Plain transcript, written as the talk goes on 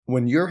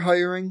When you're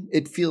hiring,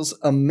 it feels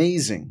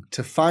amazing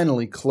to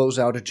finally close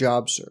out a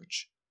job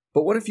search.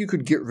 But what if you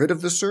could get rid of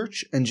the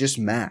search and just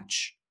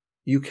match?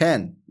 You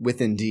can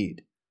with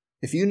Indeed.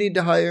 If you need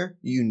to hire,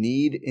 you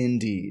need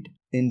Indeed.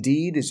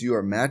 Indeed is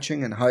your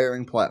matching and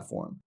hiring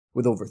platform.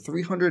 With over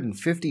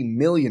 350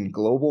 million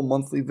global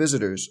monthly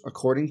visitors,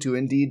 according to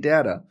Indeed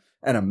data,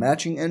 and a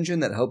matching engine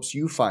that helps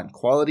you find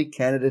quality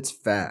candidates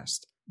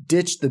fast.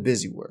 Ditch the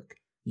busy work.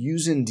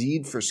 Use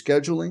Indeed for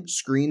scheduling,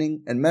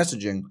 screening, and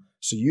messaging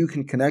so you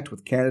can connect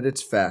with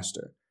candidates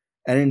faster.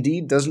 And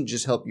Indeed doesn't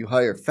just help you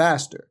hire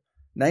faster.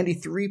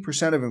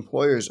 93% of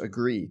employers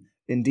agree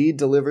Indeed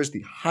delivers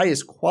the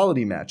highest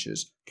quality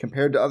matches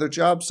compared to other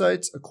job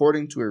sites,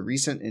 according to a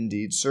recent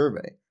Indeed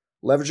survey.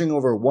 Leveraging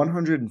over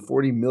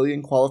 140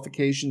 million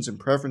qualifications and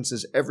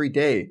preferences every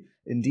day,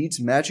 Indeed's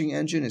matching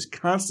engine is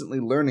constantly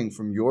learning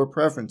from your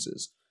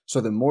preferences, so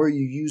the more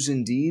you use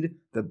Indeed,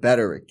 the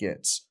better it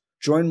gets.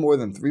 Join more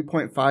than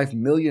 3.5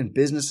 million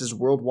businesses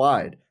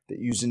worldwide that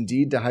use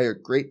Indeed to hire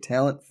great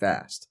talent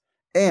fast.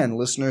 And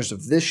listeners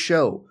of this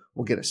show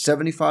will get a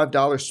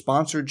 $75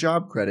 sponsored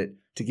job credit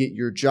to get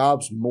your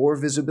jobs more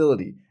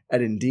visibility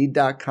at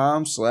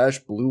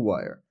Indeed.com/Blue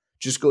Wire.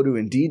 Just go to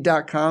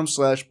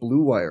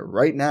Indeed.com/Blue Wire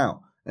right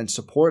now and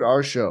support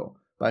our show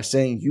by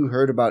saying you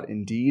heard about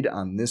Indeed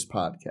on this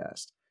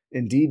podcast.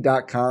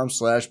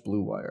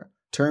 Indeed.com/Blue Wire.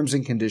 Terms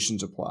and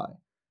conditions apply.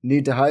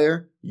 Need to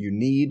hire? You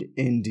need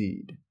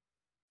Indeed.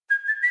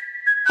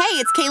 Hey,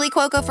 it's Kaylee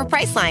Cuoco for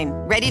Priceline.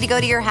 Ready to go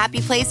to your happy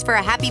place for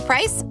a happy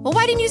price? Well,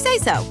 why didn't you say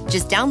so?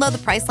 Just download the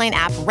Priceline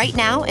app right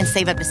now and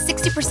save up to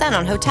 60%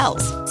 on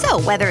hotels.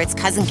 So whether it's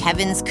Cousin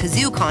Kevin's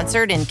Kazoo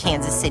Concert in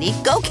Kansas City,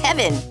 go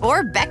Kevin,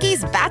 or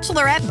Becky's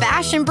Bachelorette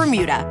Bash in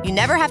Bermuda, you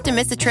never have to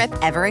miss a trip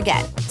ever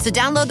again. So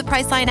download the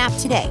Priceline app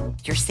today.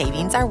 Your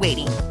savings are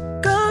waiting.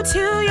 Go to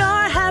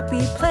your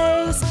happy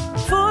place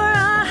for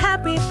a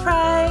happy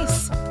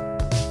price.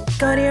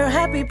 Go to your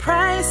happy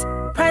price,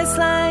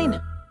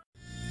 Priceline.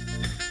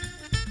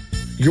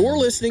 You're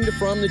listening to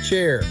From the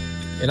Chair,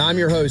 and I'm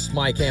your host,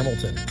 Mike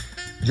Hamilton.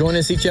 Join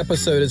us each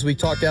episode as we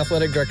talk to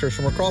athletic directors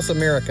from across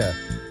America.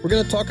 We're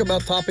going to talk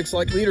about topics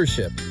like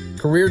leadership,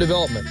 career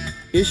development,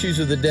 issues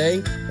of the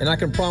day, and I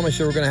can promise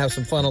you we're going to have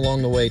some fun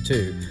along the way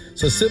too.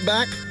 So sit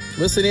back,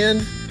 listen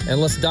in,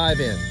 and let's dive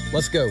in.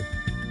 Let's go.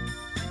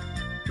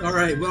 All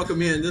right,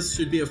 welcome in. This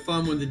should be a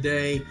fun one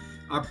today.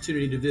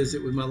 Opportunity to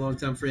visit with my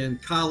longtime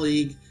friend,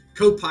 colleague,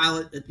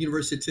 co-pilot at the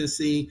University of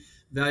Tennessee,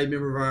 valued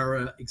member of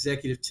our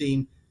executive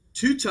team,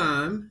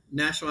 two-time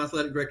National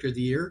Athletic Director of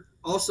the Year,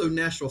 also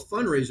National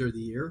Fundraiser of the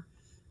Year,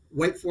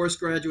 Wake Forest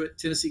graduate,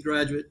 Tennessee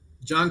graduate,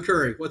 John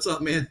Curry. What's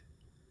up, man?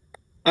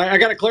 I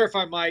got to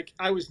clarify, Mike.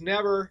 I was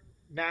never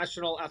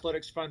National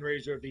Athletics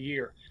Fundraiser of the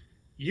Year.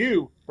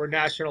 You were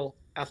National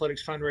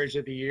Athletics Fundraiser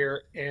of the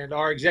Year, and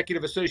our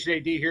Executive Associate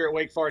AD here at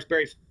Wake Forest,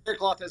 Barry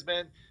Faircloth, has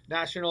been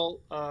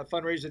National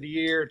Fundraiser of the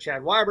Year.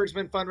 Chad Weibert's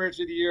been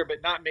Fundraiser of the Year,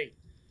 but not me.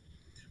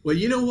 Well,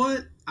 you know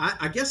what?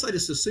 I guess I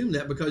just assumed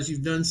that because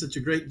you've done such a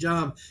great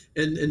job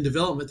in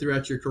development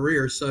throughout your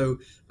career. So,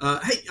 can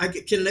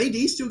an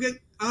AD still get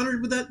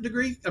honored with that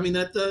degree? I mean,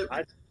 that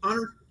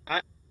honor?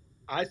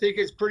 I think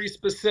it's pretty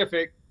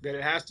specific that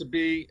it has to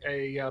be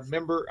a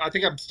member. I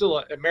think I'm still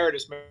an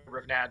emeritus member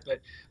of NAD.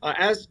 But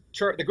as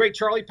the great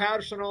Charlie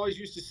Patterson always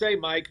used to say,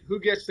 Mike, who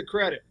gets the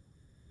credit?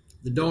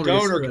 The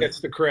donor gets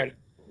the credit.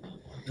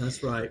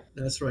 That's right.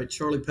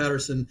 Charlie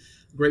Patterson,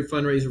 great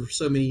fundraiser for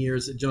so many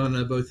years that John and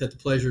I both had the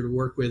pleasure to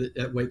work with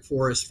at Wake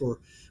Forest for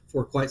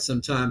quite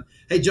some time.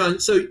 Hey, John,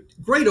 so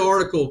great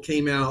article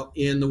came out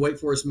in the Wake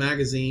Forest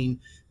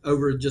magazine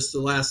over just the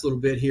last little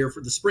bit here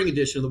for the spring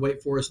edition of the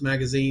Wake Forest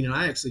magazine. And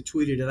I actually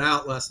tweeted it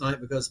out last night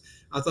because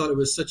I thought it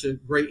was such a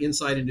great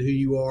insight into who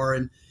you are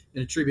and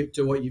a tribute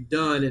to what you've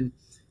done. And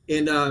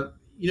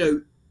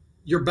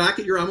you're back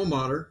at your alma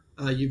mater.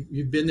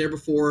 You've been there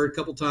before a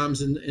couple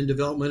times in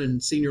development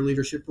and senior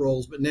leadership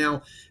roles, but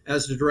now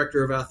as the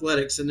director of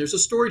athletics. And there's a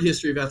storied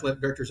history of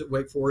athletic directors at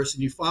Wake Forest,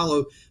 and you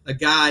follow a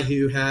guy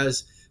who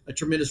has a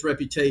tremendous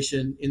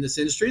reputation in this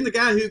industry, and the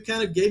guy who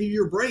kind of gave you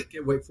your break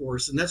at Wake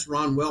Forest, and that's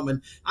Ron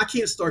Wellman. I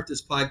can't start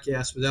this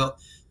podcast without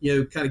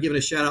kind of giving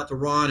a shout out to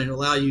Ron and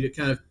allow you to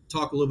kind of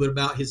talk a little bit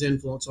about his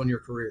influence on your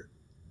career.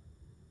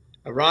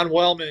 Ron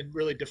Wellman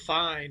really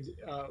defined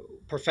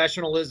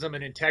professionalism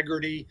and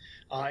integrity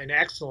and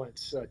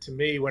excellence to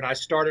me when I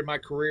started my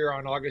career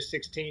on August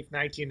 16th,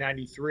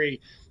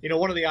 1993.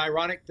 One of the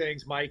ironic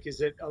things, Mike, is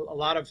that a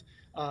lot of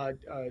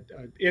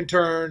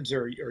interns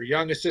or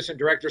young assistant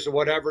directors or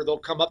whatever, they'll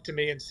come up to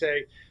me and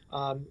say,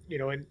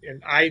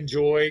 and I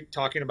enjoy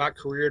talking about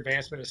career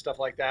advancement and stuff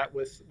like that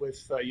with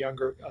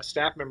younger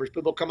staff members,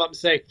 but they'll come up and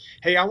say,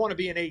 hey, I want to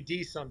be an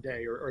AD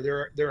someday,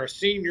 or they're a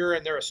senior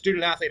and they're a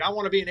student athlete. I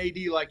want to be an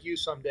AD like you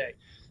someday.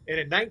 And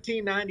in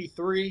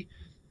 1993,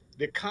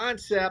 the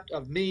concept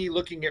of me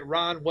looking at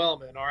Ron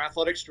Wellman, our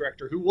athletics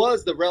director, who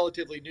was the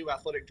relatively new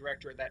athletic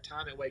director at that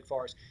time at Wake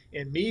Forest,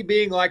 and me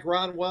being like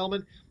Ron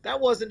Wellman, that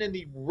wasn't in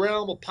the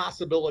realm of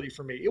possibility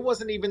for me. It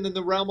wasn't even in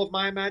the realm of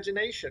my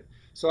imagination.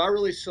 So I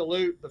really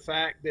salute the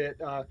fact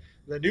that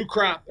the new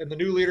crop and the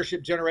new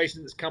leadership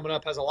generation that's coming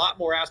up has a lot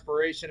more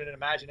aspiration and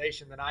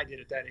imagination than I did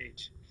at that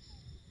age.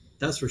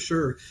 That's for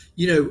sure.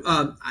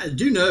 I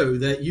do know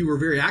that you were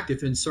very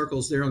active in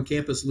circles there on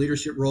campus,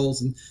 leadership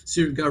roles and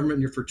student government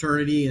in your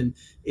fraternity.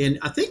 And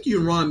I think you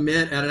and Ron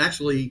met at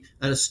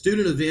a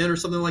student event or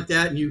something like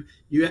that. And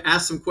you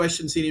asked some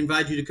questions. He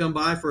invited you to come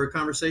by for a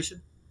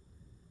conversation.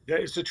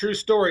 It's a true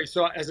story.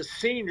 So as a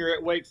senior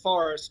at Wake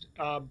Forest,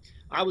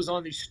 I was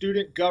on the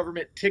student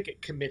government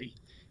ticket committee.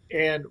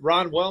 And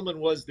Ron Wellman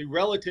was the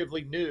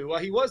relatively new, well,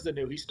 he was the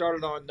new. He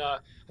started on, I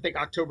think,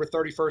 October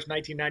 31st,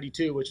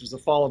 1992, which was the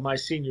fall of my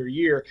senior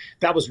year.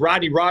 That was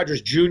Rodney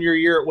Rogers' junior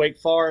year at Wake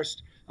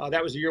Forest.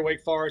 That was the year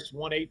Wake Forest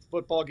won 8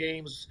 football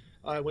games,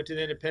 went to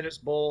the Independence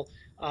Bowl,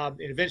 and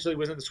eventually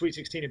was in the Sweet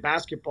 16 in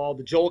basketball.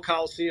 The Joel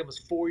Coliseum was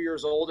 4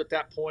 years old at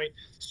that point.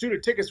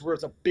 Student tickets were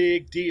a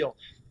big deal.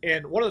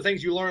 And one of the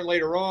things you learn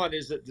later on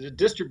is that the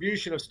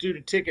distribution of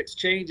student tickets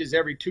changes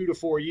every 2 to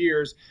 4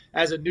 years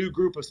as a new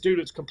group of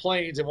students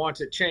complains and wants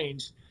it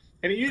changed.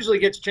 And it usually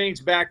gets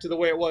changed back to the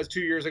way it was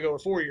 2 years ago or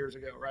 4 years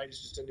ago, right? It's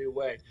just a new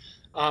way.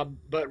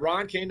 But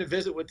Ron came to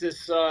visit with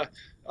this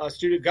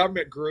student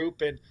government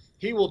group, and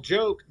he will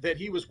joke that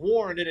he was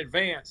warned in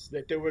advance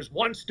that there was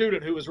one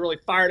student who was really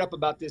fired up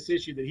about this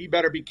issue that he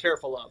better be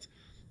careful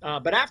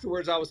of. But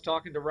afterwards, I was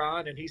talking to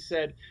Ron, and he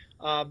said,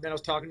 and I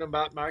was talking to him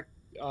about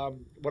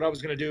what I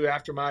was going to do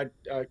after my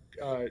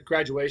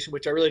graduation,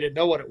 which I really didn't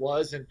know what it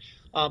was.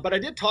 But I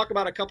did talk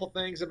about a couple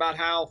things about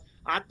how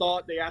I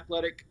thought the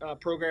athletic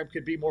program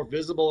could be more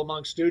visible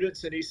among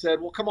students. And he said,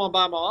 well, come on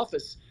by my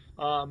office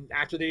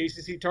after the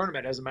ACC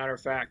tournament, as a matter of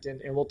fact,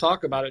 and we'll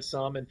talk about it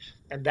some.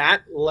 And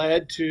that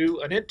led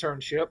to an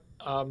internship,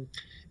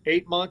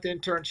 8-month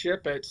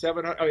internship at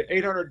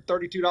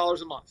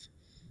 $832 a month,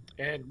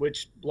 and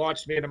which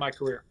launched me into my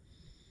career.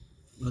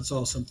 That's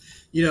awesome.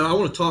 I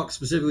want to talk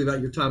specifically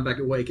about your time back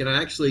at Wake, and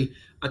I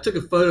took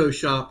a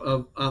Photoshop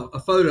of a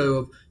photo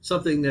of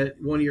something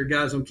that one of your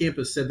guys on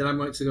campus said that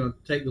I'm actually going to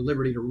take the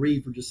liberty to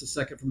read for just a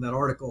second from that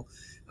article.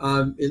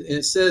 And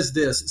it says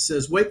this. It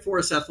says, Wake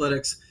Forest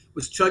Athletics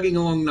was chugging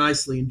along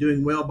nicely and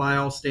doing well by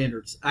all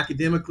standards,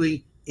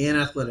 academically and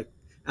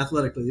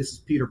athletically. This is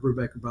Peter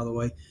Brubaker, by the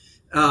way.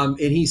 And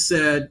he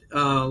said,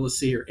 let's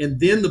see here. And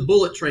then the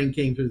bullet train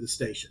came through the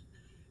station.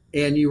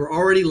 And you were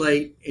already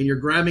late, and you're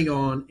grabbing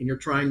on, and you're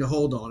trying to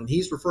hold on. And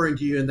he's referring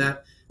to you in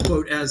that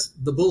quote as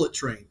the bullet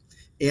train.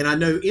 And I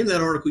know in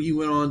that article you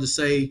went on to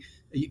say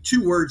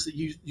 2 words that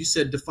you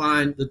said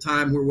define the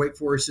time where Wake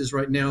Forest is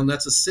right now, and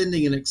that's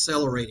ascending and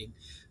accelerating.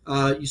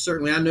 You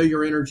certainly, I know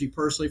your energy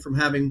personally from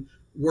having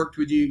worked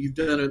with you. You've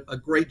done a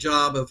great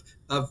job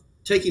of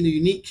taking the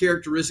unique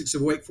characteristics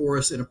of Wake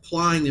Forest and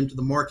applying them to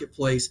the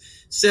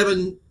marketplace.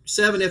 Seven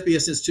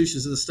FBS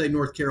institutions in the state of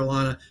North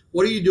Carolina.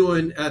 What are you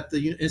doing at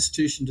the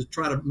institution to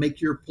try to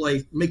make your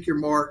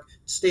mark,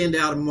 stand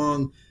out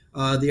among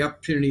the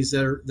opportunities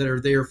that are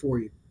there for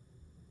you?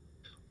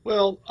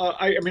 Well,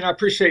 I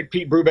appreciate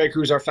Pete Brubaker,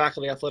 who's our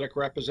faculty athletic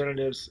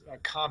representative's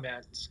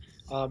comments,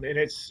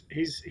 and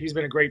he's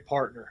been a great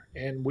partner,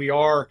 and we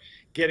are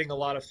getting a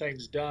lot of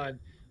things done.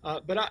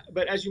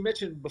 But as you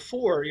mentioned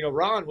before,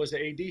 Ron was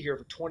the AD here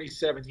for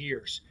 27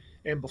 years.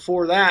 And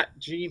before that,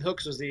 Gene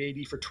Hooks was the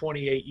AD for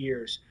 28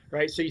 years,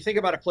 right? So you think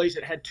about a place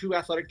that had 2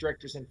 athletic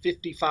directors in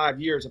 55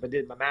 years, if I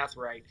did my math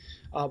right.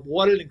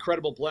 What an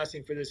incredible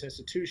blessing for this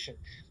institution.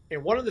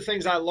 And one of the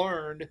things I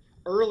learned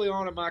early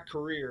on in my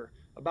career,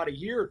 about a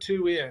year or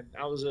 2 in,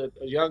 I was a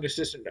young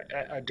assistant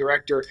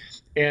director,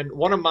 and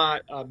one of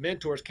my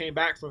mentors came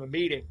back from a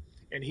meeting,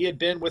 and he had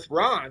been with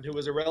Ron, who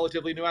was a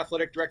relatively new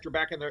athletic director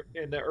back in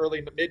the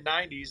early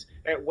mid-90s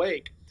at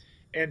Wake.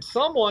 And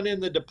someone in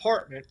the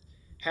department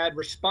had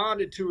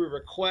responded to a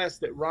request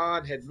that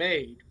Ron had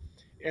made.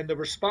 And the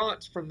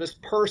response from this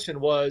person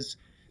was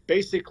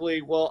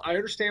basically, well, I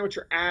understand what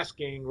you're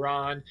asking,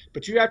 Ron,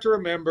 but you have to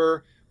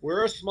remember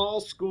we're a small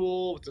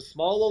school with a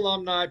small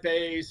alumni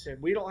base, and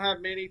we don't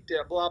have many,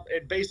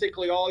 and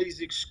basically all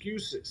these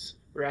excuses,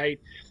 right?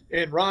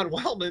 And Ron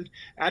Wellman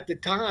at the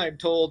time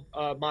told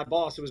my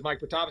boss, it was Mike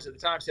Potapis at the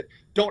time, said,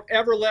 don't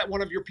ever let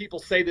one of your people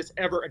say this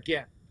ever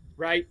again,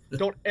 right?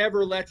 Don't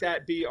ever let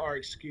that be our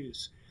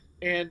excuse.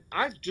 And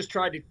I've just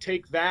tried to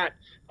take that,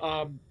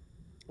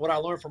 what I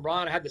learned from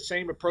Ron. I had the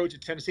same approach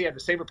at Tennessee, I had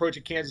the same approach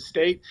at Kansas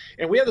State,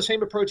 and we have the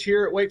same approach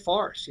here at Wake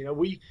Forest.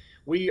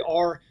 We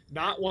are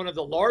not one of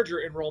the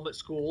larger enrollment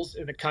schools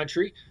in the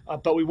country,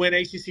 but we win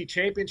ACC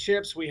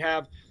championships. We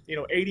have,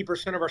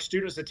 80% of our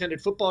students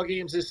attended football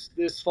games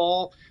this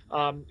fall.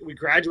 We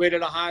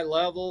graduated at a high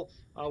level.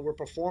 We're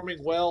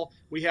performing well.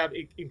 We have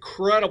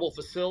incredible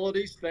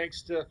facilities,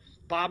 thanks to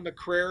Bob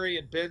McCrary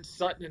and Ben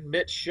Sutton and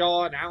Mitch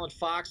Shaw and Alan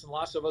Fox and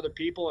lots of other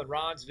people, and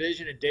Ron's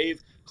vision and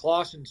Dave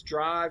Clausen's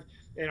drive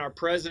and our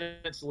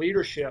president's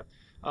leadership.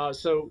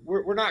 So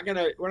we're not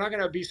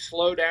gonna be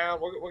slowed down.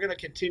 We're gonna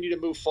continue to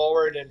move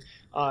forward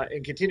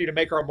and continue to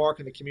make our mark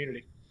in the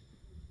community.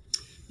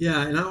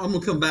 Yeah, and I'm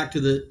gonna come back to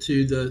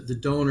the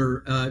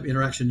donor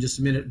interaction in just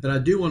a minute, but I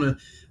do want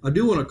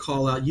to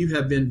call out. You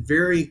have been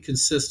very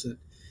consistent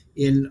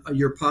in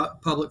your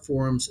public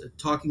forums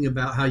talking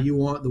about how you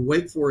want the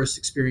Wake Forest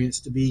experience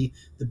to be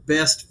the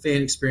best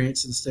fan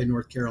experience in the state of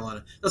North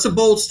Carolina. That's a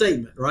bold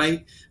statement,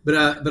 right? But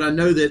I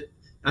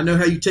know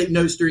how you take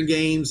notes during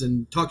games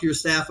and talk to your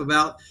staff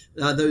about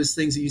those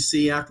things that you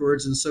see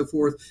afterwards and so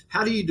forth.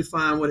 How do you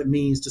define what it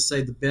means to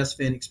say the best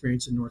fan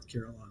experience in North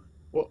Carolina?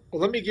 Well,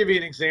 let me give you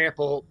an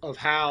example of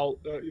how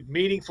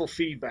meaningful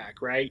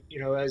feedback, right?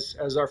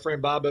 As our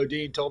friend Bob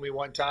O'Dean told me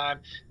one time,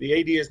 the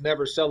AD is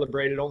never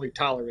celebrated, only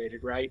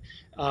tolerated, right?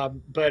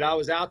 But I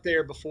was out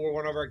there before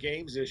one of our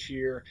games this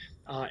year,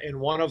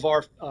 and one of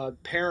our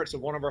parents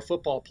of one of our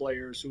football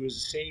players who was a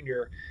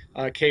senior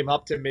came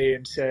up to me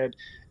and said,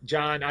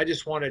 "John, I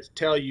just wanted to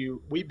tell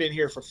you, we've been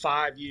here for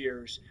 5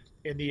 years.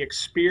 And the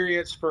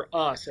experience for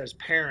us as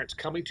parents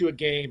coming to a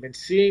game and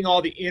seeing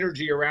all the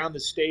energy around the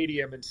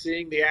stadium and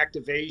seeing the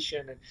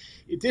activation, and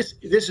this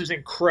is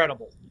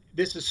incredible.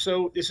 This is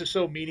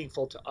so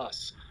meaningful to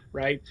us,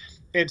 right?"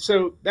 And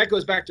so that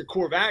goes back to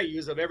core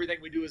values of everything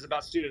we do is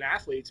about student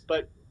athletes.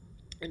 But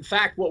in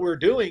fact, what we're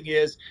doing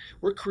is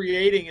we're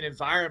creating an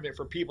environment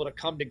for people to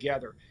come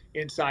together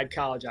inside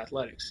college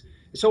athletics.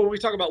 So when we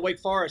talk about Wake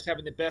Forest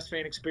having the best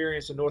fan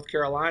experience in North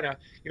Carolina,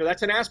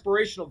 that's an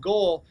aspirational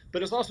goal,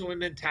 but it's also a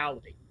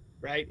mentality,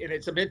 right? And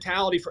it's a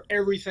mentality for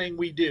everything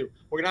we do.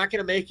 We're not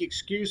going to make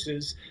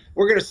excuses.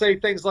 We're going to say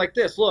things like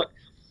this. Look,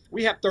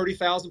 we have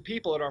 30,000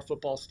 people at our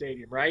football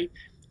stadium, right?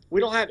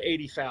 We don't have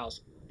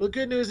 80,000. The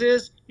good news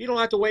is you don't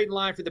have to wait in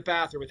line for the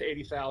bathroom with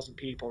 80,000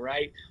 people,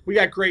 right? We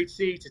got great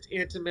seats. It's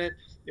intimate.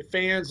 The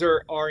fans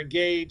are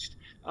engaged.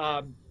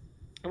 And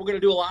we're going to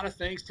do a lot of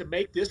things to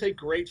make this a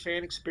great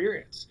fan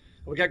experience.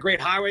 We got great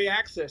highway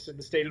access in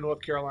the state of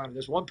North Carolina.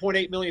 There's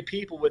 1.8 million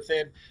people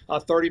within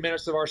 30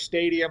 minutes of our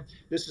stadium.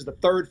 This is the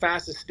third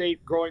fastest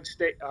growing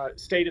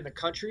state in the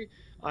country.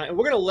 And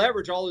we're going to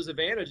leverage all those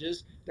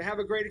advantages to have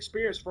a great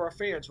experience for our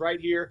fans right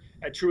here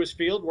at Truist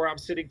Field, where I'm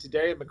sitting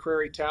today in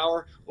McCrary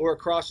Tower, or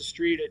across the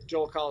street at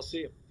Joel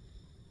Coliseum.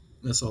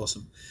 That's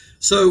awesome.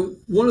 So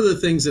one of the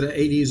things that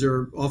ADs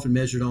are often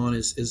measured on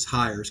is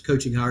hires,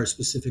 coaching hires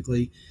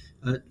specifically.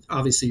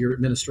 Obviously, your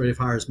administrative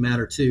hires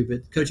matter too,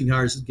 but coaching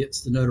hires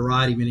gets the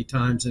notoriety many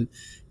times. And,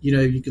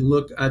 you can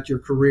look at your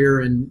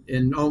career and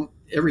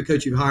every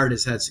coach you've hired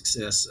has had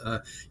success.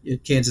 At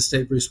Kansas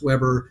State, Bruce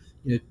Weber,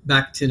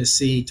 back to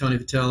Tennessee, Tony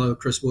Vitello,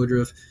 Chris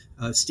Woodruff,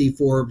 Steve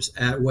Forbes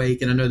at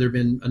Wake. And I know there have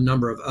been a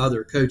number of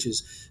other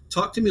coaches.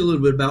 Talk to me a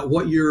little bit about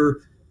what you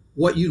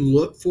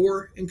look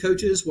for in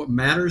coaches, what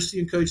matters to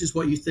you in coaches,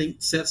 what you think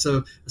sets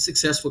a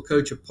successful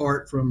coach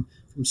apart from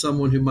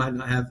someone who might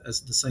not have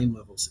the same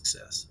level of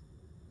success.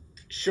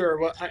 Sure.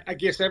 Well, I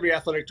guess every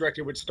athletic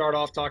director would start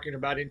off talking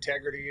about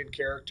integrity and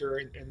character,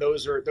 and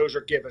those are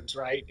givens,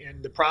 right?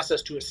 And the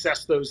process to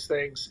assess those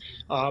things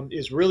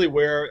is really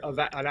where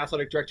an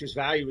athletic director's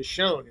value is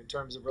shown in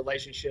terms of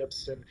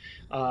relationships and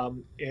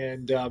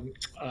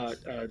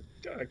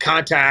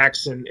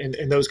contacts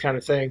and those kind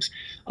of things.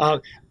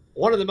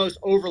 One of the most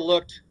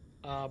overlooked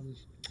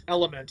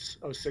elements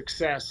of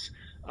success,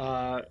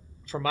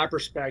 from my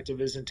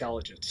perspective, is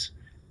intelligence.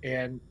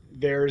 And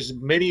there's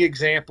many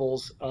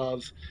examples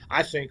of,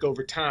 I think,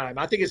 over time.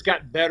 I think it's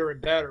gotten better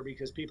and better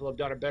because people have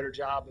done a better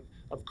job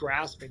of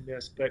grasping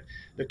this. But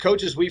the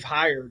coaches we've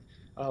hired,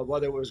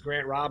 whether it was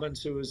Grant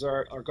Robbins, who was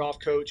our golf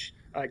coach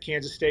at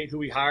Kansas State, who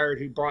we hired,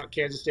 who brought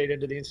Kansas State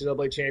into the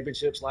NCAA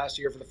championships last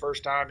year for the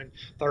first time in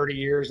 30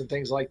 years and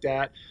things like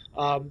that.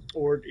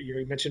 Or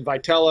you mentioned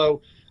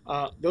Vitello.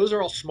 Those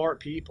are all smart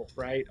people,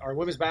 right? Our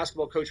women's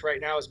basketball coach right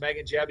now is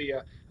Megan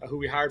Jebbia, who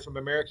we hired from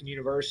American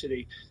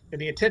University. And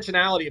the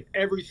intentionality of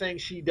everything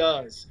she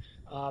does,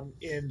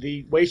 and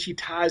the way she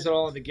ties it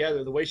all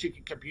together, the way she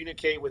can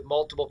communicate with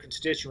multiple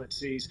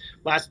constituencies.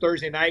 Last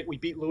Thursday night, we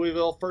beat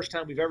Louisville. First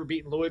time we've ever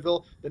beaten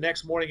Louisville. The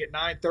next morning at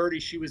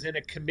 9:30, she was in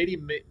a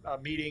committee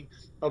meeting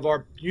of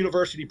our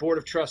university board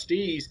of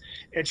trustees,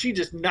 and she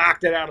just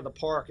knocked it out of the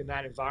park in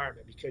that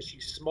environment because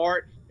she's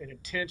smart and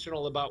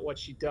intentional about what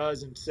she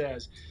does and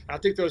says. I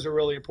think those are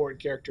really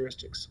important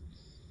characteristics.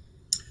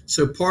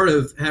 So part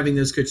of having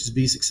those coaches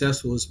be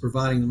successful is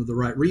providing them with the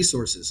right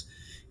resources.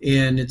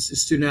 And it's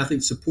student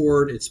athlete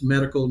support, it's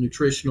medical,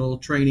 nutritional,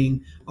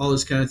 training, all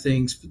those kind of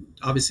things,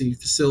 obviously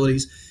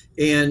facilities.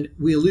 And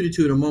we alluded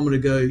to it a moment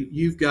ago,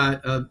 you've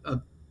got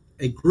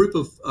a group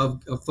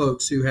of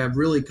folks who have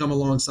really come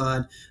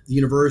alongside the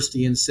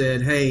university and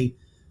said, hey,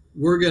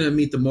 we're going to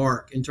meet the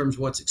mark in terms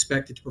of what's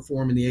expected to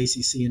perform in the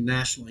ACC and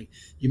nationally.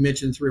 You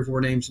mentioned 3 or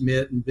 4 names,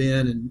 Mitt and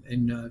Ben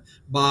and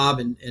Bob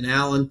and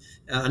Alan.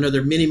 I know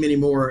there are many, many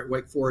more at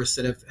Wake Forest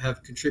that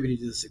have contributed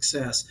to the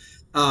success.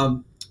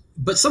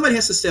 But somebody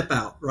has to step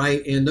out,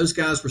 right? And those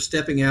guys were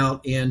stepping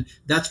out, and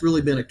that's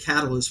really been a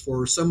catalyst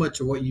for so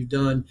much of what you've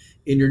done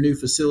in your new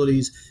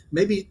facilities.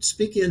 Maybe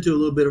speak into a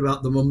little bit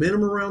about the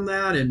momentum around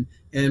that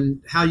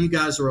and how you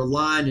guys are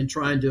aligned in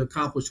trying to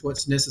accomplish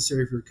what's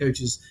necessary for your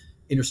coaches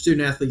and your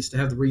student athletes to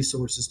have the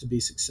resources to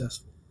be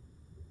successful.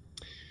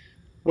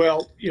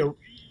 Well,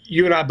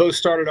 you and I both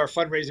started our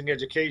fundraising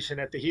education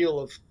at the heel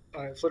of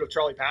foot of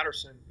Charlie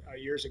Patterson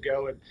years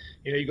ago. And,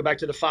 you go back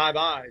to the 5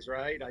 I's,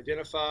 right?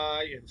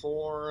 Identify,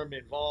 inform,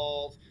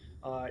 involve,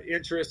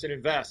 interest, and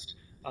invest.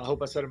 I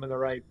hope I said them in the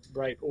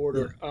right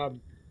order. Yeah.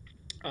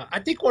 I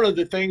think one of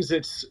the things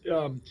that's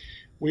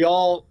we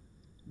all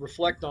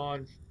reflect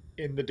on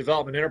in the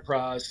development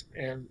enterprise,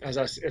 and as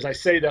I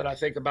say that, I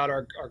think about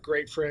our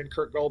great friend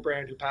Kurt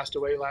Goldbrand, who passed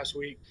away last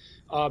week,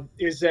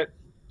 is that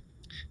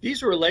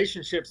these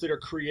relationships that are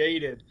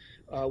created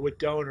with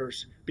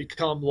donors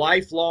become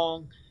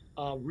lifelong,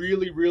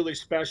 really, really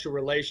special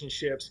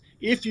relationships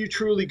if you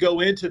truly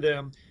go into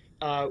them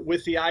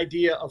with the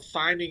idea of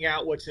finding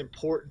out what's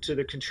important to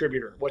the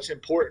contributor, what's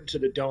important to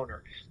the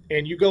donor.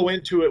 And you go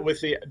into it with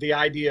the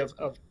idea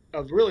of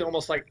really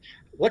almost like,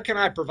 what can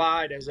I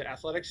provide as an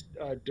athletics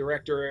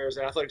director, or as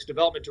an athletics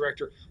development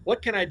director?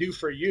 What can I do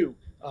for you,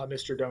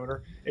 Mr.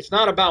 Donor? It's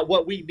not about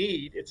what we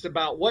need. It's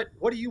about what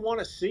do you want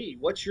to see?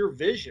 What's your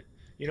vision?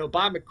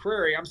 Bob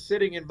McCrary, I'm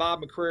sitting in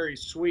Bob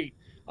McCrary's suite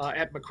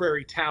at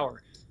McCrary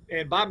Tower.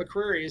 And Bob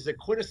McCrary is a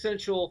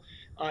quintessential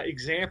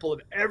example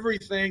of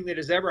everything that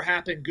has ever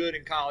happened good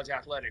in college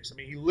athletics. I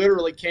mean, he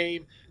literally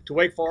came to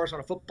Wake Forest on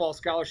a football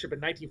scholarship in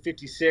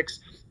 1956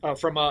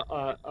 from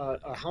a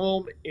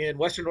home in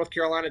Western North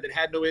Carolina that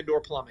had no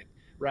indoor plumbing,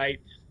 right?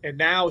 And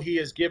now he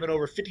has given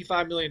over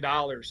 $55 million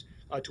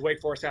to Wake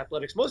Forest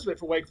athletics, most of it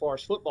for Wake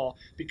Forest football,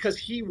 because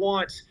he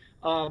wants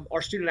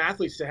our student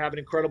athletes to have an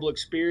incredible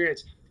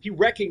experience. He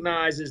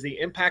recognizes the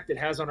impact it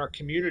has on our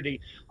community,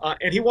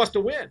 and he wants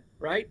to win,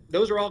 right?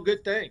 Those are all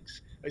good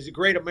things. He's a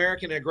great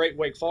American and a great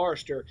Wake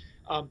Forester.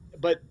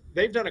 But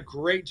they've done a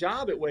great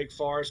job at Wake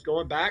Forest,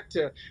 going back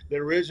to the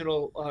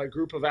original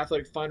group of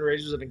athletic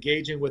fundraisers of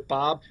engaging with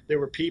Bob. There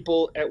were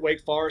people at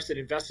Wake Forest that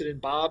invested in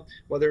Bob,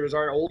 whether it was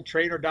our old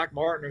trainer, Doc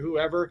Martin, or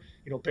whoever,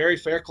 Barry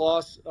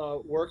Faircloth's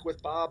work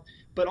with Bob,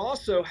 but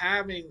also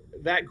having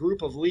that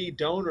group of lead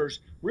donors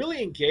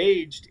really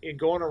engaged in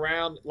going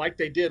around like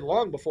they did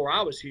long before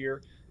I was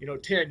here,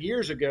 10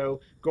 years ago,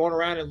 going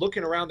around and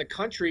looking around the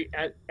country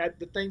at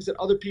the things that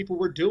other people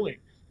were doing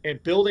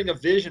and building a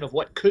vision of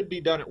what could be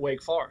done at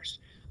Wake Forest.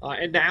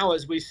 And now,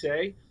 as we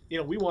say,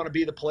 we want to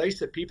be the place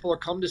that people are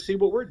coming to see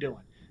what we're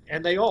doing.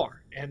 And they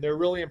are. And they're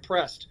really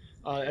impressed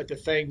at the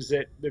things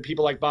that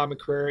people like Bob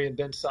McCrary and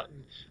Ben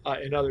Sutton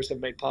and others have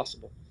made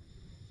possible.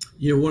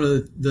 One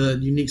of the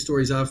unique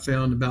stories I've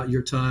found about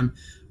your time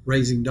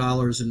raising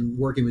dollars and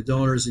working with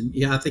donors, and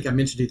I think I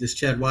mentioned it, this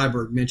Chad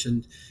Weiberg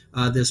mentioned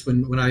this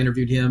when I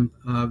interviewed him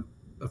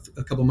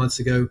a couple months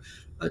ago,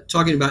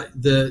 talking about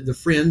the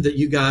friend that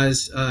you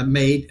guys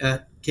made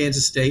at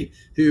Kansas State,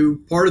 who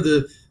part of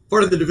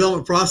the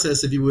development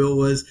process, if you will,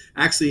 was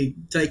actually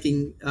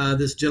taking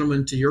this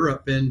gentleman to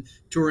Europe and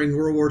touring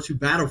World War II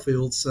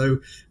battlefields. So,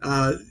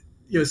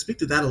 speak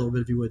to that a little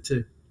bit, if you would,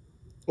 too.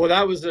 Well,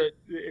 that was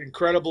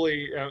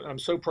incredibly, I'm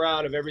so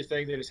proud of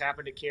everything that has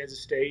happened at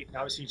Kansas State. And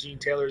obviously, Gene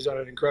Taylor's done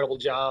an incredible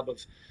job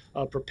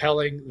of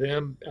propelling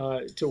them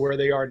to where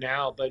they are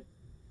now. But,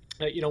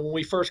 when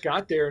we first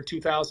got there in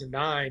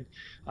 2009,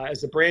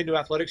 as the brand new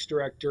athletics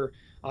director,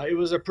 it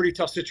was a pretty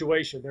tough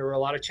situation. There were a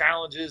lot of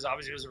challenges.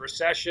 Obviously, it was a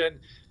recession.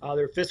 There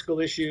were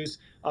fiscal issues.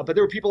 But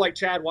there were people like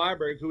Chad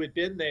Weiberg who had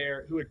been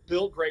there, who had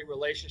built great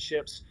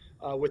relationships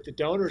with the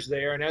donors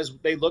there. And as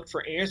they looked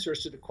for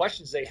answers to the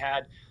questions they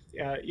had,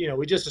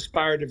 we just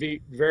aspired to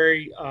be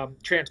very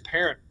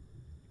transparent.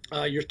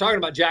 You're talking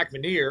about Jack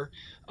Vanier,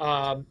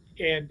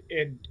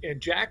 and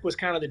Jack was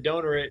kind of the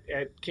donor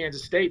at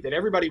Kansas State that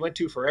everybody went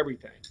to for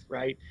everything,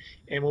 right?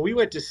 And when we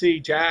went to see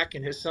Jack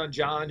and his son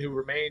John, who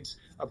remains,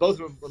 both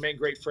of them remain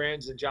great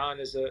friends, and John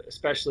is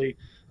especially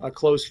a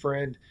close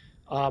friend,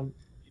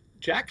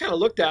 Jack kind of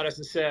looked at us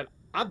and said,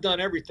 "I've done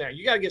everything.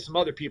 You got to get some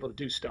other people to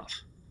do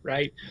stuff."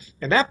 Right.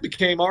 And that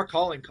became our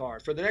calling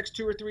card. For the next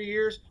 2 or 3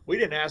 years, we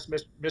didn't ask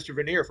Mr.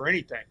 Vanier for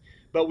anything,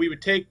 but we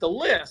would take the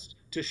list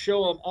to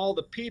show him all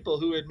the people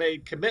who had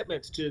made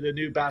commitments to the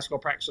new basketball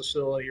practice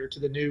facility or to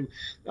the new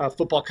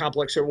football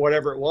complex or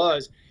whatever it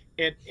was.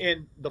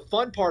 And the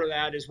fun part of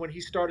that is when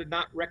he started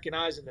not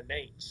recognizing the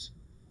names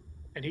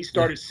and he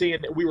started seeing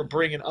that we were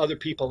bringing other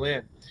people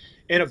in.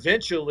 And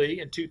eventually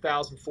in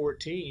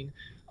 2014,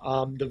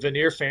 the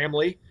Vanier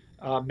family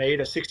made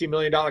a $60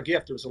 million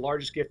gift. It was the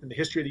largest gift in the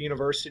history of the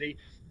university.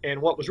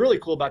 And what was really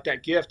cool about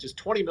that gift is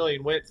 $20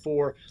 million went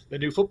for the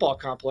new football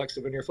complex,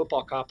 the Vanier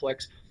football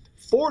complex.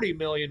 $40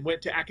 million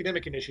went to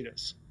academic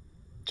initiatives,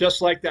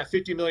 just like that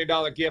 $50 million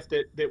gift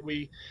that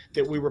we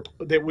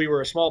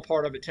were a small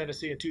part of at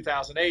Tennessee in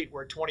 2008,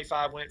 where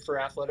 25 went for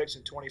athletics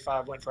and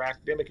 25 went for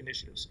academic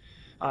initiatives.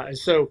 And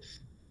so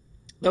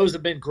those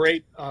have been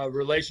great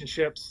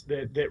relationships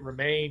that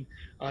remain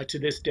to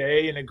this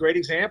day, and a great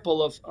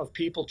example of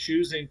people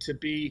choosing to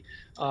be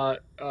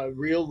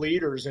real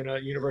leaders in a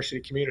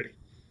university community.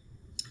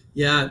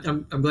 Yeah,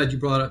 I'm glad you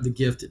brought up the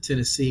gift at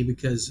Tennessee,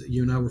 because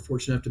you and I were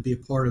fortunate enough to be a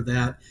part of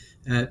that.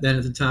 Then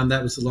at the time,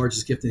 that was the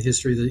largest gift in the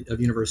history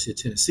of University of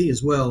Tennessee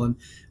as well. And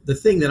the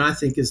thing that I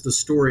think is the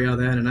story out of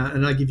that,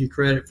 and I give you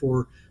credit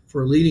for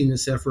leading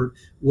this effort,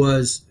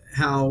 was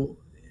how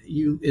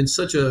you, in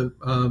such a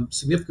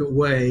significant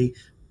way,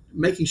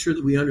 making sure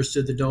that we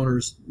understood the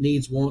donor's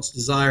needs, wants,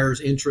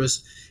 desires,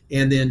 interests,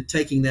 and then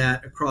taking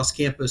that across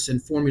campus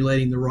and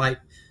formulating the right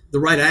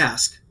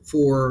ask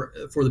for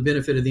the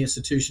benefit of the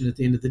institution at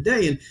the end of the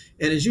day. And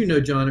as you know,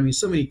 John, I mean,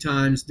 so many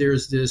times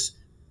there's this,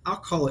 I'll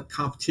call it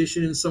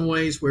competition in some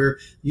ways, where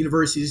the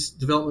university's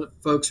development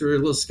folks are a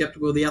little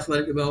skeptical of the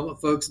athletic development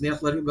folks, and the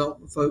athletic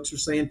development folks are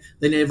saying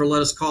they never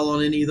let us call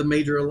on any of the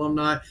major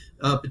alumni,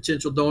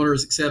 potential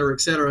donors, et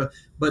cetera.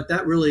 But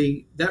that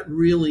really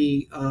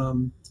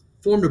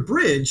formed a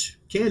bridge,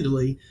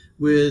 candidly,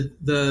 with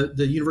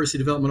the University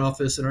Development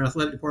Office and our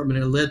athletic department,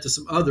 and it led to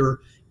some other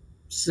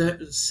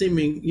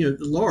seeming,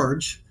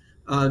 large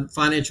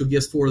financial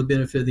gifts for the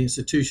benefit of the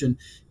institution.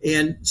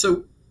 And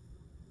so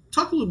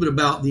talk a little bit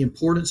about the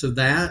importance of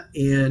that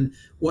and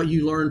what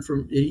you learned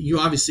from, you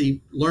obviously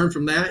learned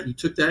from that. You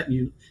took that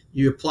and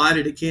you applied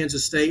it at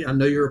Kansas State. I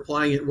know you're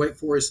applying it at Wake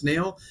Forest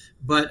now,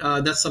 but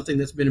that's something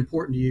that's been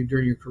important to you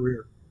during your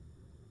career.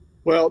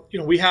 Well,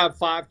 we have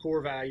 5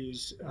 core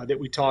values that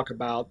we talk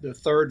about. The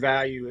third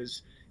value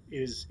is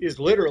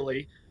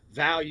literally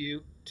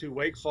value to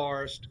Wake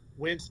Forest,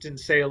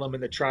 Winston-Salem,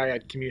 and the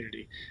Triad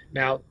community.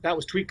 Now, that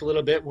was tweaked a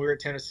little bit when we were at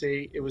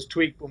Tennessee. It was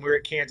tweaked when we were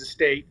at Kansas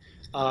State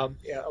a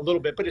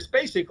little bit. But it's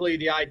basically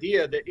the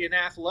idea that in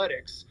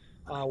athletics,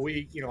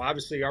 we,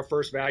 obviously our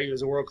first value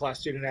is a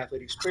world-class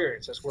student-athlete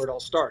experience. That's where it all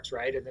starts,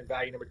 right? And then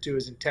value number 2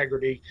 is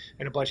integrity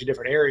in a bunch of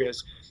different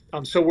areas.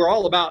 So we're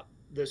all about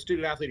the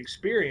student-athlete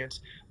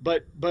experience,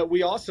 but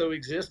we also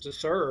exist to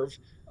serve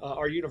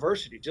our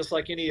university, just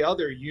like any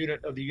other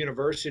unit of the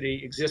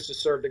university exists to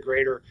serve the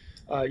greater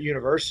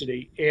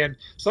university. And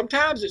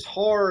sometimes it's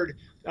hard,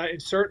 and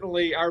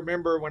certainly I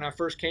remember when I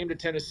first came to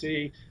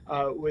Tennessee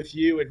with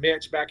you and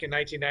Mitch back in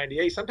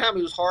 1998, sometimes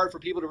it was hard for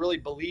people to really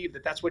believe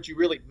that that's what you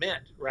really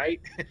meant,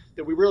 right?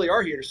 That we really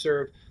are here to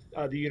serve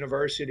the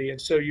university. And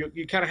so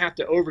you kind of have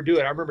to overdo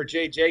it. I remember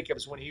Jay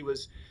Jacobs when he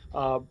was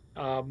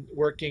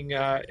working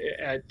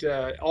at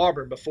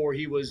Auburn before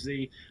he was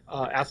the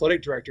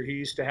athletic director. He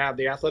used to have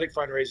the athletic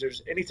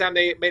fundraisers. Anytime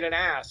they made an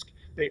ask,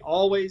 they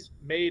always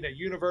made a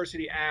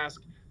university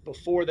ask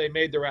before they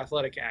made their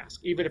athletic ask,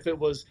 even if it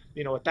was,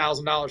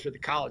 $1,000 for the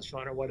college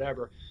fund or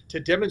whatever, to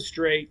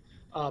demonstrate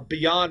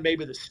beyond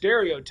maybe the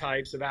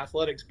stereotypes of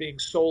athletics being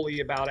solely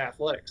about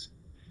athletics.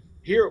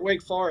 Here at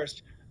Wake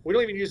Forest, we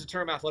don't even use the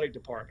term athletic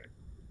department.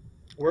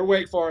 We're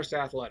Wake Forest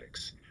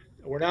Athletics.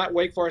 We're not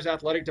Wake Forest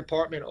Athletic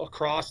Department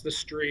across the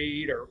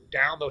street or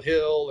down the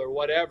hill or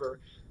whatever.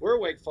 We're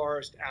Wake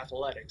Forest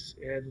Athletics.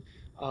 And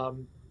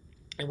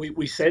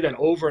we say that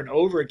over and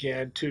over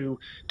again to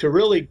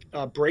really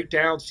break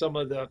down some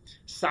of the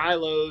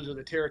silos or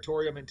the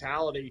territorial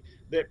mentality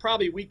that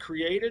probably we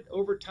created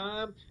over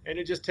time, and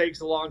it just takes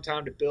a long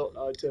time to build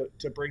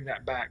to bring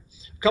that back.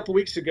 A couple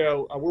weeks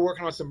ago, we're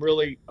working on some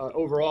really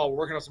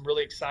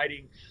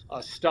exciting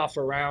stuff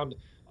around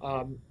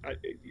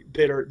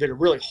that are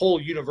really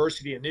whole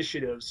university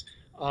initiatives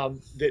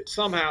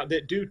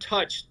that do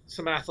touch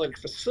some athletic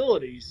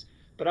facilities.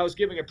 But I was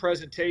giving a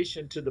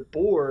presentation to the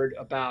board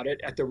about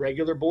it at the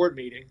regular board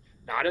meeting,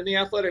 not in the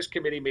athletics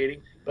committee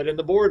meeting, but in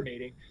the board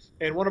meeting.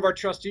 And one of our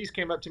trustees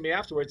came up to me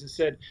afterwards and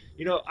said,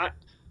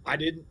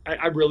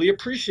 I really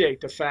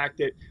appreciate the fact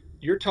that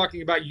you're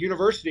talking about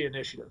university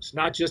initiatives,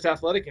 not just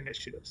athletic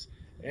initiatives.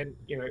 And,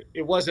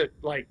 it wasn't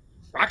like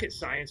rocket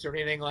science or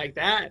anything like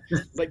that.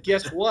 But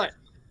guess what?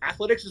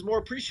 Athletics is more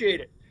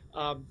appreciated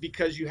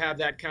because you have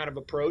that kind of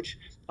approach.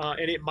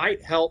 And it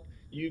might help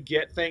you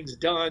get things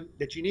done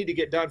that you need to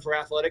get done for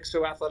athletics,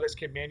 so athletics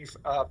can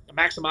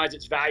maximize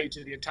its value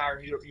to the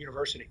entire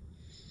university.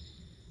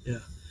 Yeah.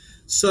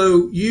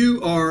 So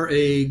you are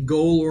a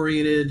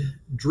goal-oriented,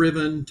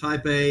 driven,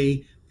 type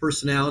A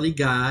personality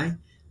guy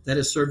that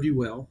has served you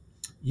well.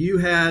 You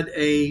had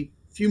a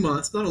few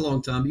months, not a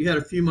long time, but you had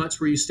a few months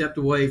where you stepped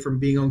away from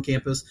being on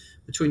campus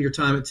between your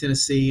time at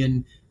Tennessee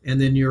and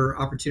then your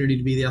opportunity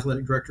to be the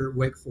athletic director at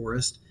Wake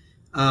Forest.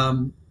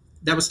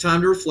 That was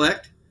time to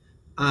reflect.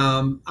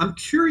 I'm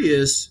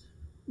curious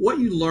what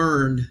you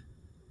learned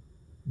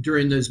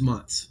during those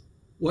months.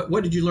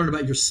 What did you learn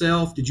about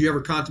yourself? Did you ever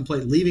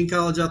contemplate leaving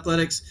college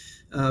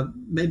athletics?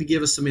 Maybe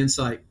give us some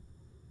insight.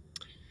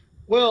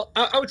 Well,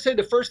 I would say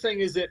the first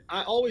thing is that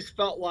I always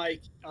felt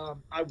like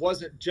I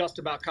wasn't just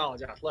about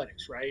college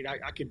athletics, right?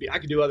 I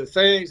could do other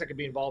things. I could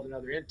be involved in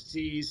other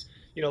entities.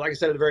 Like I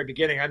said at the very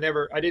beginning, I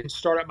didn't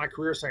start out my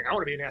career saying I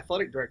want to be an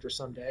athletic director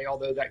someday,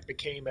 although that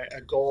became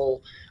a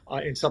goal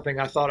and something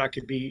I thought I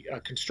could be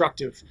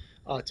constructive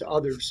to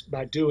others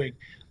by doing.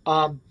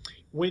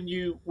 When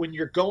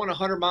you're going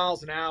 100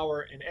 miles an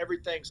hour and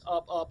everything's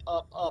up,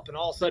 and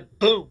all of a sudden,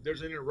 boom,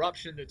 there's an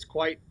interruption that's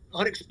quite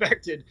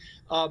unexpected.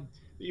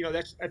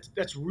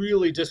 That's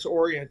really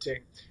disorienting.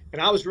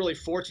 And I was really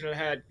fortunate. I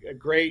had a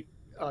great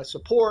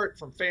support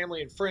from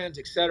family and friends,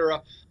 et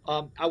cetera.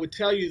 I would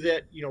tell you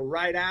that,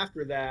 right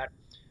after that,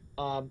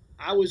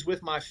 I was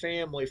with my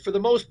family for the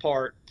most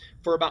part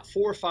for about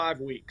 4 or 5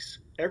 weeks.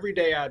 Every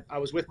day I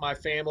was with my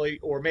family,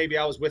 or maybe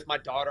I was with my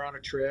daughter on a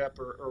trip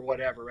or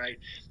whatever, right?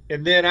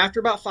 And then after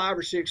about 5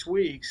 or 6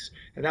 weeks,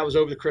 and that was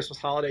over the Christmas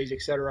holidays,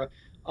 et cetera,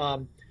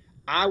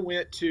 I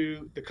went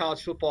to the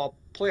college football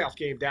playoff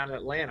game down in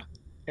Atlanta,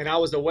 and I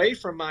was away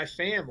from my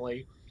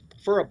family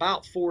for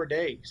about 4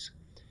 days.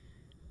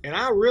 And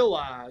I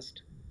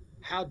realized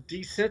how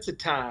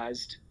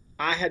desensitized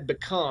I had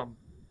become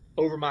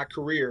over my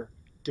career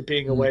to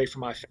being away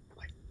from my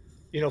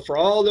family. For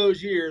all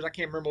those years, I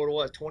can't remember what it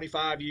was,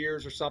 25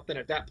 years or something.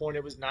 At that point,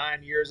 it was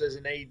 9 years as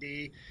an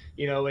AD,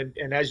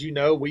 and as you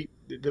know,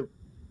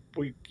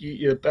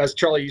 as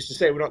Charlie used to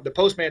say, the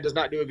postman does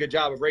not do a good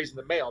job of raising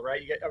the mail,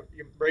 right?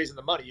 You're raising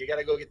the money. You got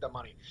to go get the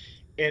money.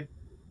 And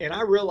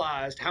I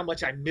realized how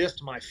much I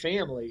missed my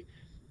family,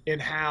 and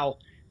how,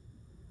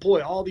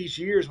 boy, all these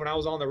years when I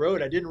was on the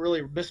road, I didn't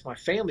really miss my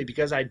family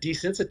because I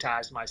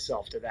desensitized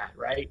myself to that,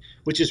 right?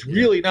 Which is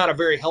really not a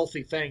very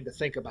healthy thing to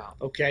think about.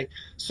 Okay.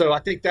 So I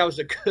think that was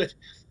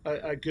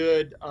a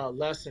good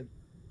lesson.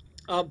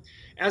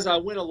 As I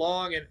went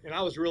along, and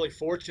I was really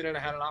fortunate, I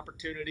had an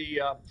opportunity.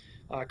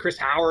 Chris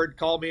Howard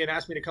called me and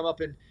asked me to come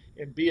up and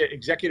be an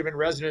executive in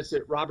residence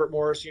at Robert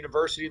Morris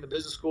University in the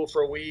business school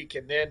for a week.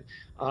 And then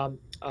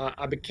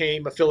I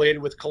became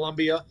affiliated with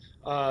Columbia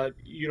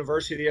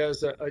University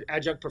as an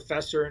adjunct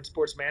professor in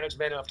sports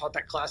management. And I've taught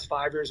that class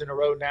 5 years in a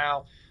row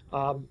now.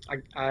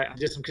 I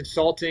did some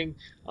consulting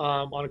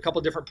on a couple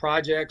of different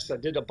projects. I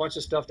did a bunch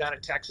of stuff down in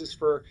Texas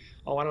for,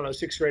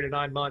 6 or 8 or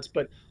 9 months.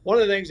 But one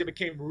of the things that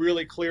became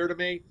really clear to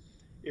me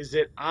is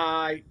that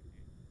I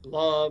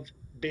love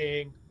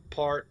being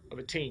part of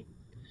a team.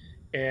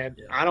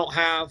 And I don't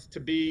have to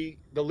be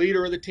the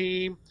leader of the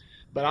team,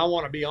 but I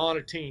want to be on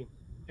a team.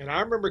 And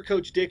I remember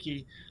Coach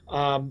Dickey,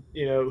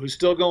 who's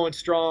still going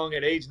strong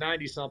at age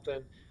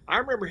 90-something. I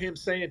remember him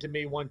saying to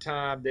me one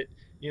time that,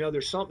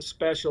 there's something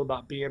special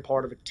about being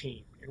part of a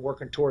team and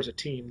working towards a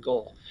team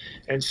goal.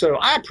 And so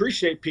I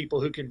appreciate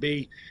people who can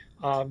be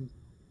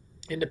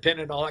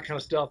independent and all that kind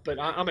of stuff, but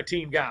I'm a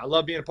team guy. I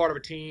love being a part of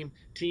a team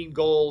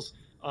goals.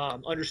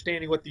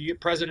 Understanding what the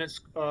president's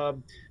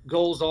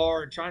goals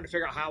are and trying to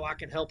figure out how I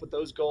can help with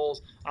those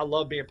goals. I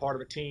love being part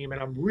of a team,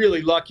 and I'm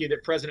really lucky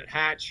that President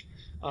Hatch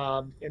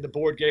and the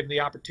board gave him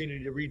the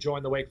opportunity to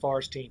rejoin the Wake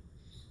Forest team.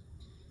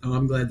 Oh,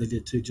 I'm glad they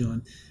did too,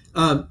 John.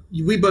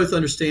 We both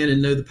understand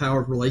and know the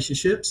power of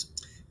relationships,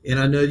 and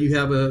I know you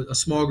have a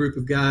small group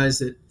of guys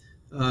that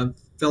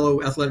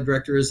fellow athletic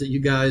directors that you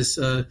guys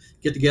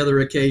get together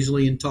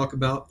occasionally and talk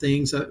about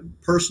things,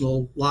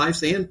 personal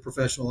lives and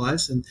professional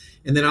lives. And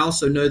then I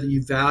also know that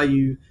you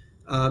value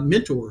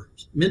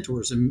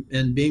mentors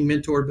and being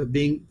mentored,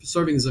 but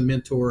serving as a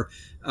mentor.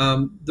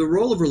 The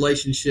role of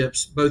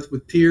relationships, both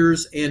with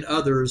peers and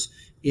others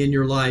in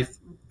your life,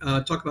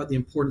 talk about the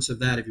importance of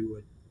that, if you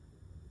would.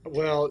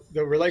 Well,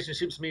 the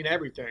relationships mean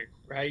everything,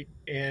 right?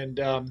 And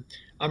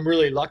I'm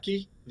really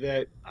lucky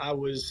that I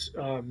was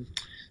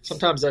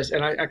sometimes I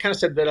kind of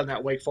said that on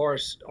that Wake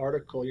Forest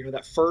article,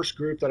 that first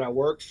group that I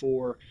worked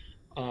for,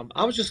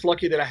 I was just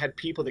lucky that I had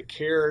people that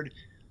cared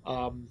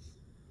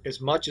as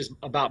much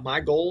about my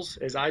goals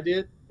as I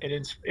did.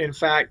 And in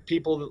fact,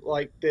 people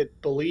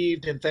that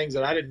believed in things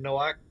that I didn't know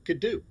I could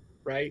do.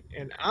 Right.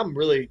 And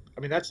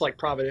that's like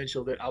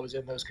providential that I was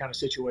in those kind of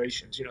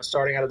situations,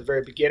 starting out at the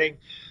very beginning.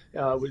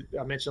 I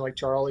mentioned like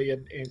Charlie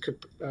and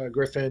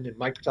Griffin and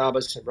Mike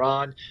Patabas and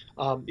Ron,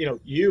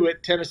 you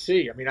at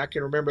Tennessee. I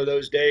can remember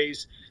those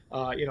days.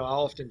 I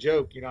often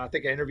joke, I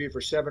think I interviewed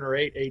for 7 or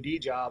 8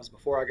 AD jobs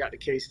before I got the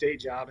K-State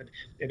job.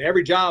 And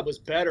every job was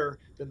better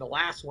than the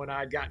last one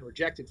I'd gotten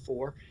rejected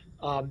for.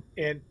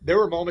 And there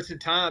were moments in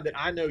time that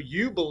I know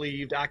you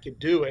believed I could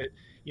do it.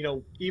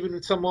 Even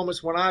in some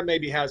moments when I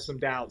maybe had some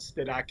doubts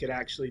that I could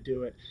actually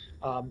do it.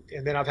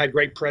 And then I've had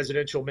great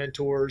presidential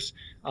mentors.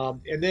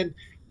 And then,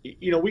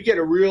 we get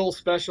a real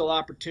special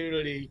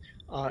opportunity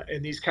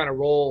in these kind of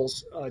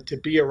roles to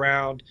be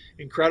around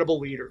incredible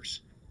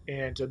leaders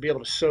and to be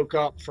able to soak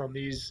up from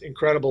these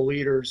incredible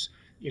leaders,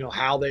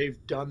 how they've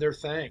done their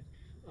thing.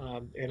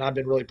 And I've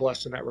been really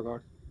blessed in that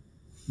regard.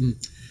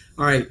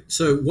 All right.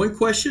 So one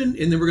question,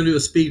 and then we're going to do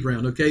a speed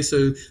round. Okay.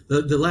 So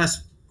the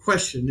last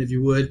question, if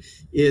you would,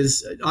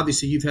 is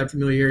obviously you've had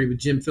familiarity with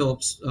Jim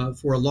Phillips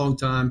for a long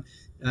time,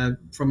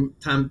 from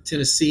time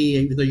Tennessee,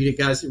 even though you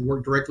guys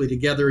work directly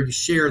together, you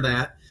share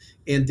that.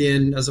 And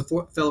then as a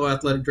fellow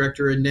athletic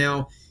director, and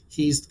now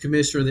he's the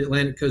commissioner of the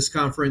Atlantic Coast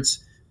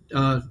Conference.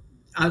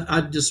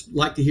 I'd just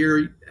like to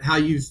hear how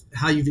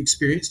you've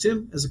experienced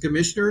him as a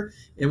commissioner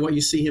and what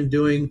you see him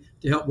doing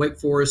to help Wake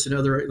Forest and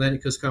other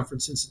Atlantic Coast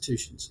Conference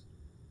institutions.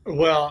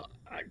 Well,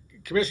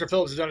 Commissioner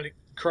Phillips has done an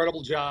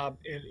incredible job.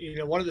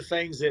 And, one of the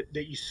things that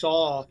you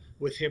saw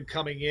with him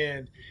coming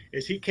in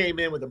is he came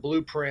in with a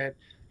blueprint,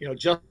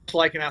 just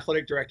like an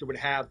athletic director would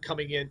have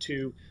coming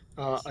into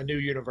a new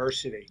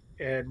university.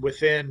 And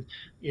within,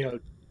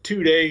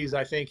 2 days,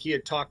 I think he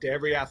had talked to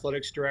every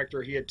athletics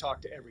director. He had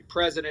talked to every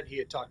president. He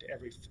had talked to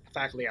every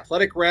faculty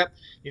athletic rep.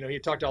 He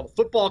had talked to all the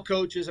football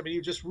coaches. He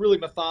was just really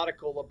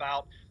methodical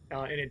about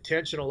and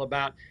intentional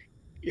about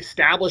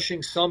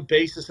establishing some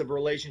basis of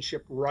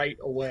relationship right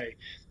away.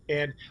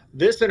 And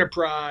this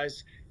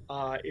enterprise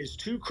is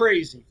too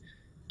crazy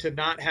to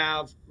not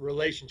have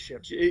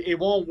relationships. It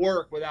won't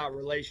work without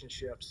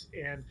relationships.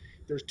 And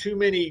there's too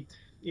many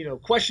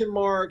question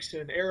marks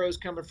and arrows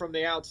coming from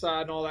the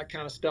outside and all that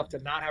kind of stuff, to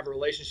not have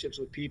relationships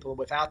with people. And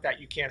without that,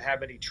 you can't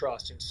have any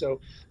trust. And so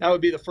that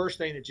would be the first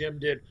thing that Jim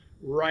did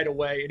right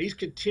away. And he's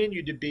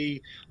continued to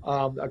be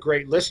a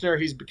great listener.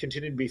 He's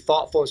continued to be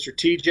thoughtful and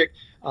strategic.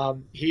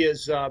 He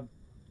has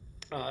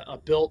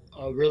built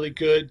a really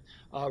good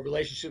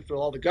relationships with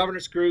all the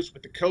governance groups,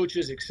 with the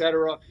coaches, et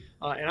cetera.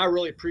 And I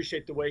really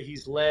appreciate the way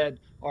he's led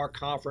our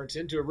conference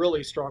into a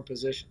really strong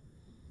position.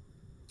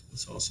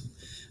 That's awesome.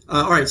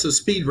 All right, so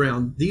speed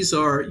round. These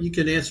are, you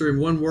can answer in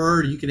one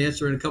word, you can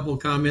answer in a couple of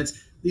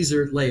comments. These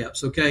are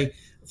layups, okay?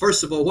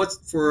 First of all,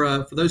 what's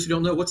for those who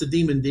don't know, what's a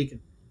Demon Deacon?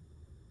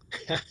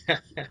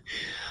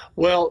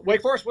 Well,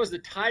 Wake Forest was the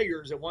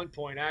Tigers at one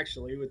point,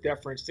 actually, with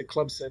deference to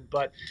Clemson.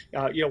 But,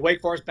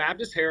 Wake Forest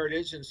Baptist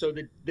heritage, and so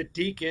the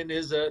deacon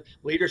is a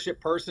leadership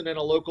person in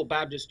a local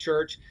Baptist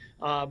church.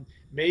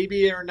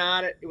 Maybe or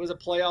not, it was a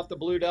play off the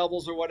Blue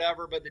Devils or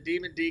whatever, but the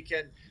Demon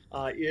Deacon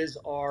is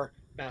our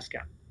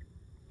mascot.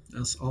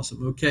 That's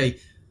awesome. Okay,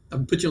 I'll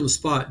put you on the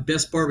spot.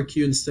 Best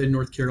barbecue in the state of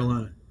North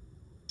Carolina?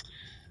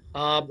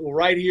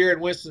 Right here in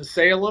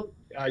Winston-Salem,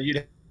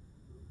 you'd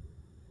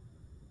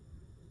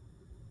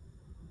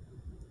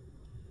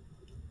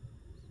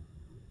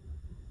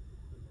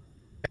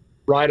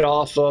right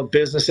off of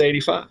Business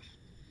 85.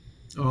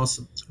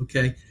 Awesome.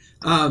 Okay.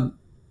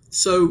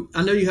 So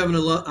I know you have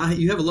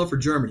a love for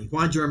Germany.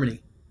 Why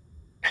Germany?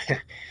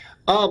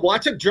 Well, I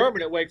took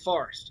German at Wake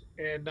Forest,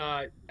 and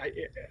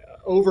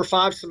over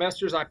 5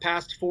 semesters, I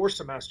passed 4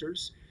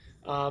 semesters.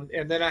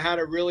 And then I had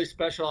a really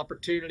special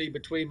opportunity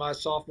between my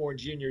sophomore and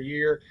junior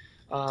year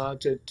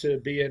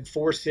to be in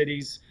 4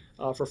 cities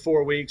for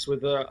 4 weeks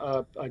with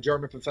a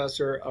German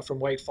professor from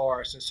Wake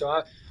Forest. And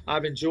so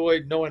I've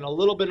enjoyed knowing a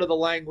little bit of the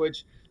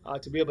language,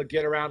 to be able to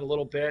get around a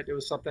little bit. It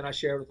was something I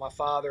shared with my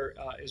father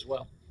as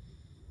well.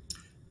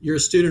 You're a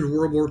student of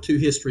World War II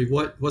history.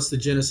 What's the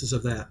genesis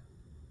of that?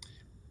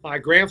 My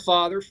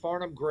grandfather,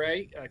 Farnham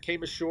Gray,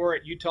 came ashore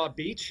at Utah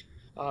Beach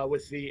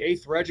with the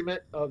 8th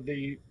Regiment of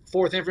the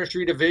 4th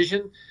Infantry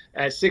Division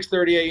at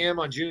 6:30 a.m.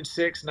 on June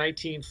 6,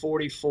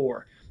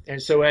 1944.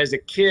 And so as a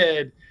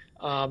kid,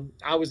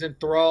 I was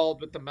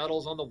enthralled with the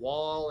medals on the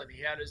wall, and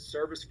he had his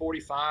Service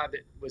 45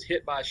 that was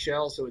hit by a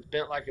shell, so it's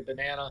bent like a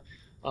banana.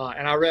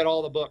 And I read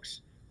all the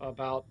books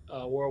about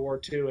World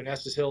War II in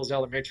Estes Hills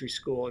Elementary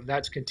School, and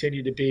that's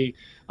continued to be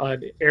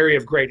an area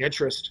of great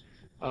interest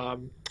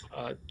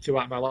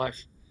throughout my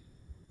life.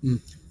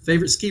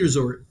 Favorite ski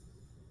resort?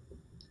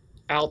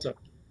 Alta,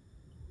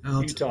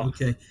 Utah.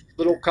 Okay.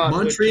 Little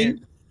Cottonwood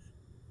Canyon.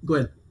 Go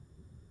ahead.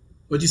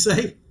 What'd you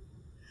say?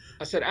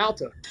 I said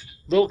Alta,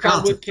 Little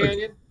Cottonwood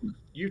Canyon,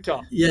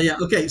 Utah. Yeah.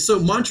 Okay, so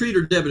Montreat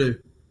or Debadeau?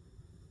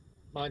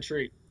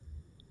 Montreat.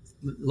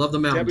 Love the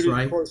mountains, Debadeau,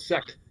 right? of course,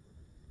 second.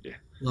 Yeah.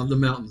 Love the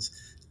mountains.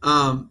 So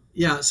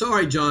all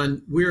right,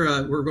 John, we're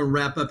going to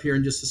wrap up here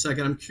in just a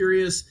second. I'm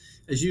curious,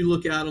 as you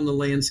look out on the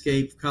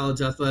landscape of college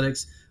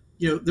athletics,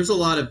 there's a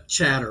lot of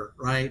chatter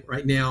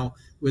right now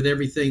with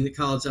everything that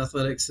college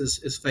athletics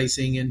is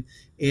facing, and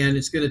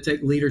it's going to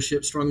take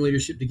leadership, strong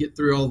leadership, to get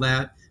through all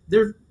that.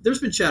 There's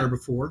been chatter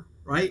before,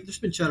 right? There's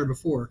been chatter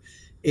before.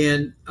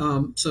 And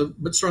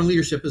but strong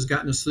leadership has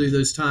gotten us through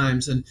those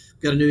times, and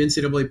we've got a new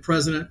NCAA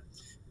president.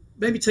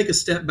 Maybe take a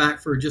step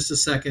back for just a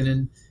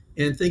second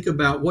and think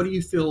about, what do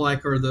you feel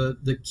like are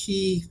the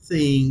key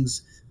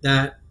things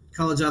that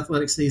college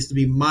athletics needs to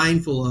be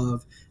mindful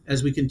of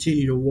as we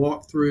continue to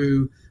walk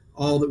through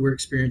all that we're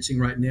experiencing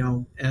right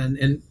now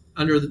and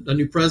under a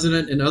new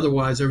president and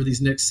otherwise over these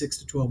next 6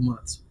 to 12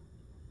 months?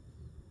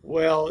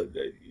 Well,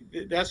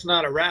 that's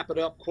not a wrap it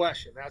up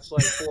question. That's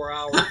like 4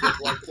 hours of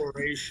like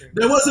oration.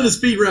 That wasn't a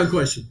speed round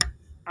question.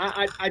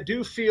 I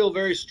do feel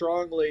very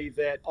strongly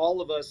that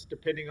all of us,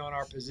 depending on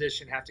our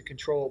position, have to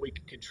control what we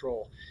can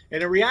control.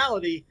 And in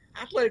reality,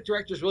 athletic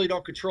directors really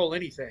don't control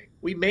anything.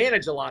 We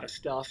manage a lot of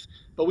stuff,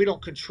 but we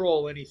don't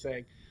control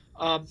anything.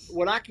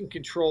 What I can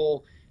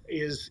control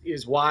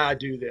is why I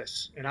do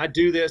this. And I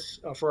do this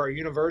for our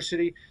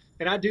university.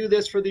 And I do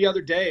this for the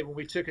other day when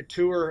we took a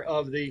tour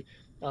of the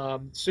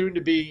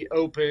soon-to-be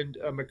opened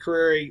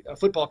McCrary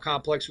football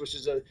complex, which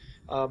is a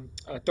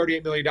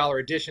 $38 million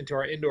addition to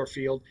our indoor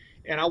field.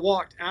 And I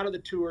walked out of the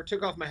tour,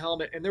 took off my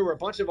helmet, and there were a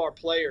bunch of our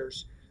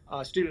players,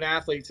 student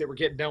athletes, that were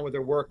getting done with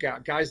their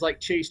workout. Guys like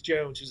Chase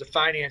Jones, who's a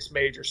finance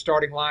major,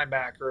 starting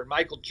linebacker, and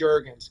Michael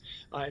Juergens,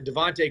 and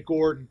Devontae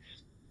Gordon.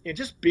 And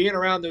just being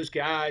around those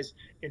guys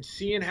and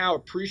seeing how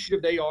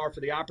appreciative they are for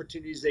the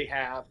opportunities they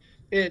have.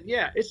 And,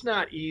 yeah, it's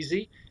not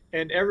easy,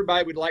 and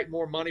everybody would like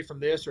more money from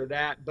this or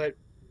that. But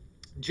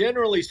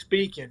generally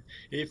speaking,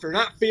 if you're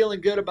not feeling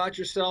good about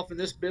yourself in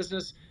this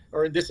business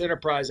or in this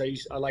enterprise,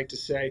 I like to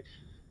say,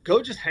 go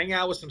just hang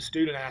out with some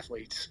student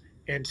athletes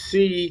and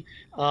see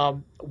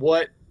how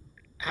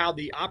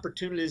the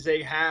opportunities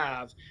they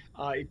have.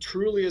 It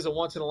truly is a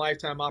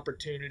once-in-a-lifetime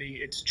opportunity.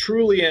 It's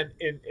truly an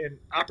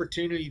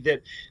opportunity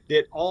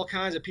that all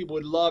kinds of people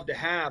would love to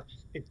have.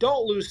 And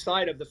don't lose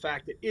sight of the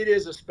fact that it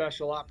is a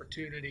special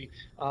opportunity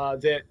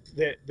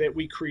that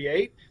we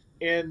create.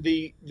 and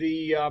the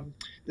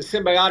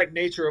symbiotic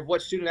nature of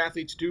what student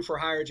athletes do for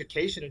higher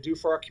education and do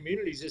for our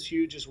communities is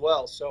huge as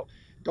well. So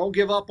don't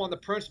give up on the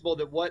principle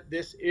that what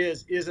this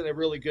isn't a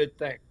really good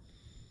thing.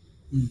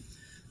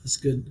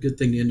 That's a good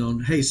thing to end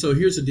on. Hey, so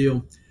here's the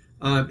deal.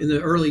 In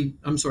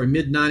the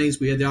mid 90s,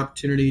 we had the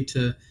opportunity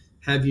to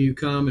have you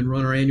come and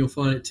run our annual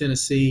fund at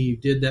Tennessee. You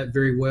did that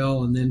very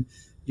well. And then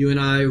you and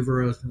I,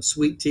 over a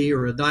sweet tea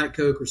or a Diet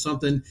Coke or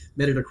something,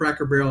 met at a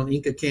Cracker Barrel in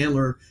Inca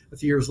Candler a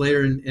few years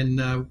later.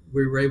 And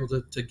we were able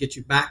to get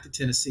you back to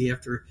Tennessee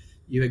after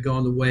you had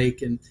gone to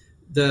Wake. And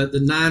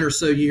the 9 or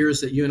so years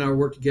that you and I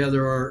worked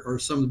together are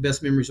some of the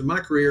best memories of my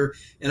career.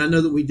 And I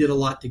know that we did a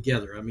lot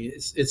together. I mean,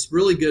 it's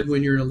really good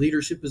when you're in a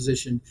leadership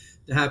position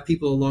to have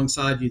people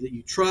alongside you that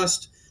you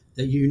trust,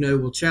 that you know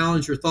will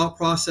challenge your thought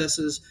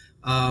processes,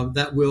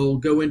 that will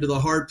go into the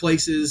hard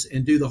places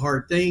and do the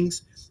hard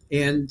things,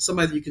 and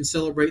somebody that you can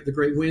celebrate the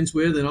great wins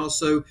with, and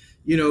also,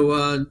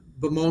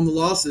 bemoan the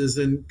losses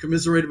and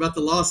commiserate about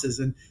the losses.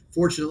 And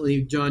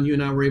fortunately, John, you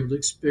and I were able to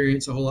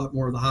experience a whole lot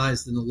more of the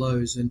highs than the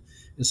lows. And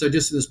so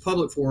just in this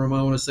public forum,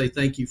 I want to say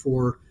thank you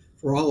for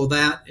all of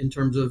that in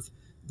terms of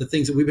the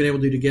things that we've been able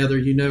to do together.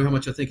 You know how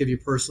much I think of you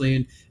personally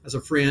and as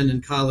a friend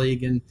and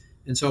colleague. And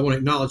so I want to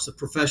acknowledge the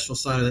professional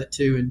side of that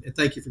too. And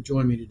thank you for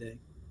joining me today.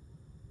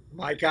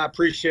 Mike, I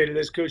appreciate it.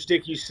 As Coach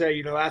Dick, you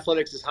say,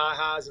 athletics is high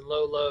highs and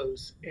low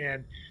lows.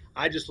 And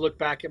I just look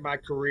back at my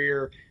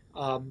career.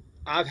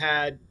 I've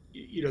had,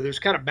 there's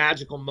kind of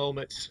magical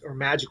moments or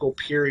magical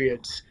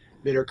periods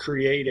that are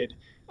created.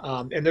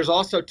 And there's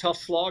also tough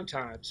slog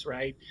times,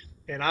 right?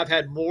 And I've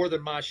had more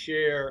than my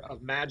share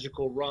of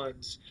magical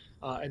runs.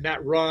 And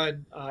that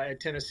run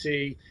at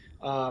Tennessee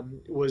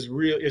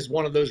is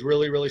one of those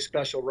really, really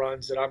special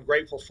runs that I'm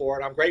grateful for.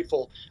 And I'm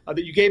grateful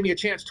that you gave me a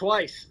chance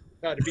twice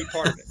to be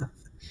part of it.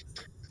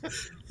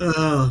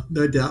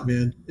 No doubt,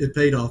 man. It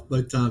paid off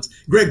both times.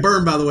 Greg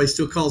Byrne, by the way,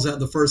 still calls out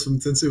the first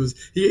one since it was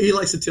he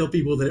likes to tell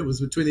people that it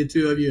was between the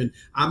two of you, and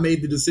I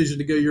made the decision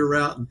to go your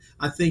route, and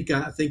I think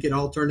it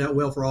all turned out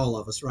well for all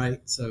of us, right?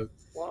 So,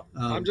 well,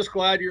 I'm just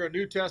glad you're a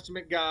New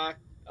Testament guy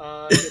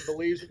that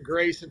believes in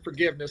grace and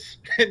forgiveness,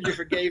 and you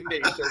forgave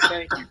me. So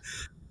thank you.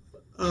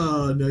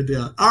 Oh, no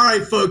doubt. All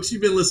right, folks,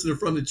 you've been listening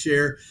From the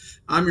Chair.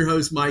 I'm your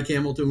host, Mike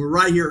Hamilton. We're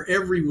right here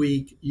every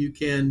week. You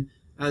can.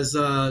 As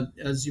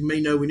you may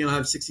know, we now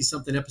have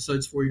 60-something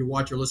episodes for you to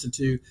watch or listen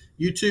to.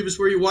 YouTube is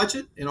where you watch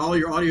it, and all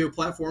your audio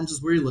platforms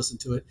is where you listen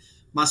to it.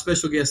 My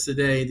special guest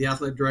today, the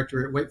athletic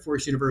director at Wake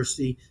Forest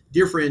University,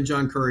 dear friend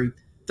John Curry.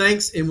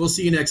 Thanks, and we'll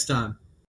see you next time.